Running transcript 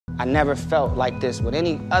I never felt like this with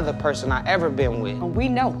any other person I ever been with. We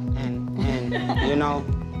know. And you know,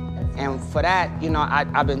 and for that, you know,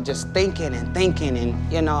 I've been just thinking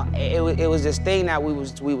and you know, it was this thing that we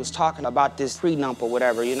was talking about, this prenup or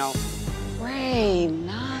whatever, you know. Ray,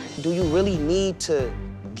 nah. Do you really need to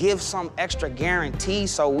give some extra guarantee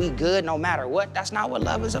so we good no matter what? That's not what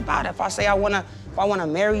love is about. If I say if I wanna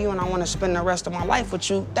marry you and I wanna spend the rest of my life with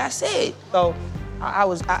you, that's it. So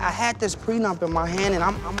I had this prenup in my hand and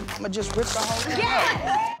I'm gonna just rip the whole thing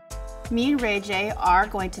out. Me and Ray J are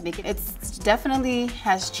going to make it. It's definitely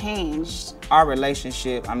has changed. Our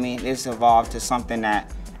relationship, I mean, it's evolved to something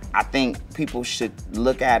that I think people should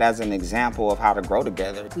look at as an example of how to grow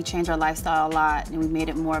together. We changed our lifestyle a lot and we made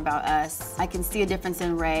it more about us. I can see a difference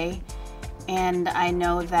in Ray, and I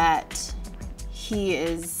know that he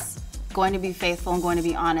is going to be faithful and going to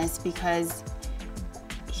be honest, because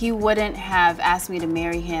he wouldn't have asked me to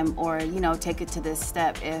marry him or, you know, take it to this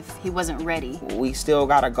step if he wasn't ready. We still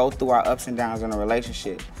gotta go through our ups and downs in a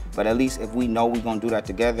relationship, but at least if we know we're gonna do that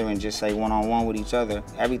together and just say one-on-one with each other,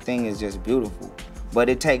 everything is just beautiful. But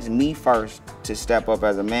it takes me first to step up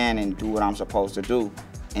as a man and do what I'm supposed to do.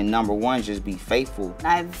 And number one, just be faithful.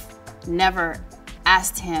 I've never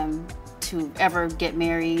asked him to ever get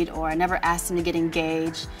married, or I never asked him to get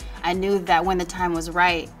engaged. I knew that when the time was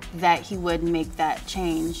right, that he would make that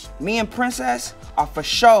change. Me and Princess are for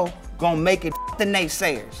sure gonna make it, the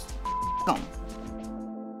naysayers. F 'em.